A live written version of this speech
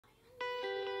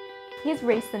He's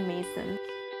racing Mason.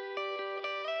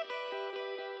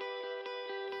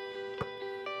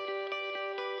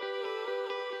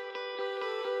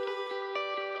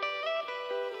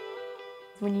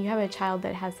 When you have a child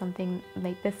that has something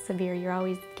like this severe, you're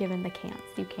always given the can'ts.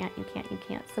 You can't, you can't, you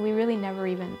can't. So we really never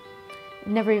even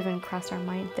crossed our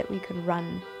mind that we could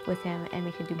run with him and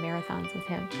we could do marathons with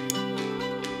him.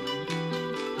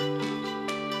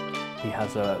 He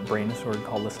has a brain disorder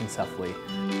called lissencephaly.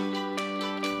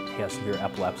 He has severe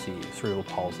epilepsy, cerebral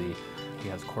palsy. He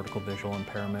has cortical visual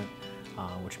impairment,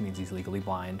 which means he's legally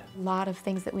blind. A lot of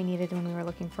things that we needed when we were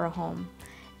looking for a home.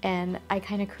 And I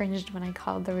kind of cringed when I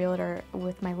called the realtor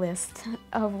with my list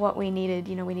of what we needed.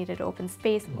 You know, we needed open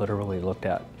space. Literally looked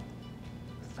at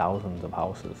thousands of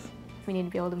houses. We need to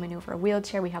be able to maneuver a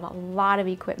wheelchair. We have a lot of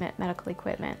equipment, medical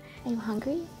equipment. Are you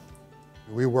hungry?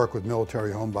 We work with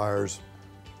military home buyers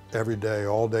every day,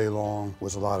 all day long. It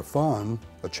was a lot of fun,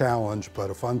 a challenge,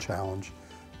 but a fun challenge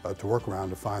to work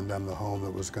around to find them the home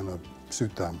that was going to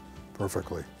suit them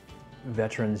perfectly.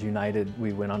 Veterans United,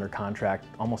 we went under contract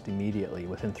almost immediately,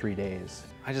 within 3 days.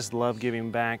 I just love giving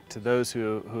back to those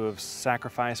who have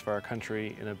sacrificed for our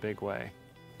country in a big way.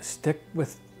 Stick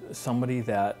with somebody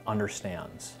that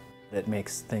understands. It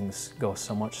makes things go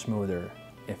so much smoother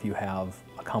if you have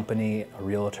a company, a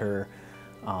realtor,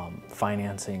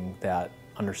 financing that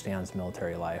understands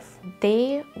military life.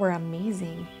 They were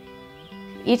amazing.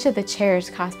 Each of the chairs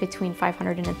cost between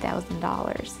 $500 and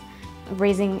 $1,000.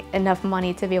 Raising enough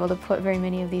money to be able to put very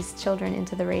many of these children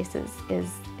into the races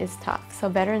is tough. So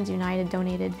Veterans United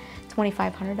donated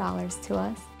 $2,500 to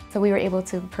us. So we were able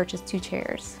to purchase 2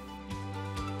 chairs.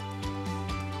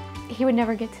 He would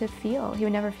never get to feel, he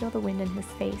would never feel the wind in his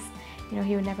face. You know,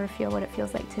 he would never feel what it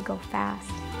feels like to go fast.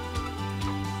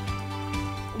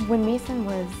 When Mason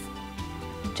was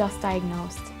just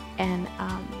diagnosed and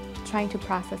trying to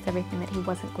process everything that he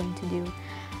wasn't going to do,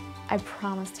 I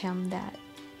promised him that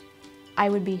I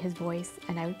would be his voice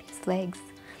and I would be his legs.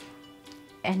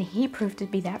 And he proved to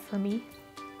be that for me.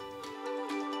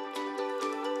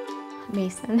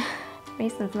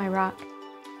 Mason's my rock.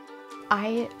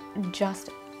 I just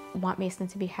want Mason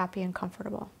to be happy and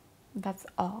comfortable. That's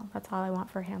all I want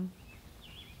for him.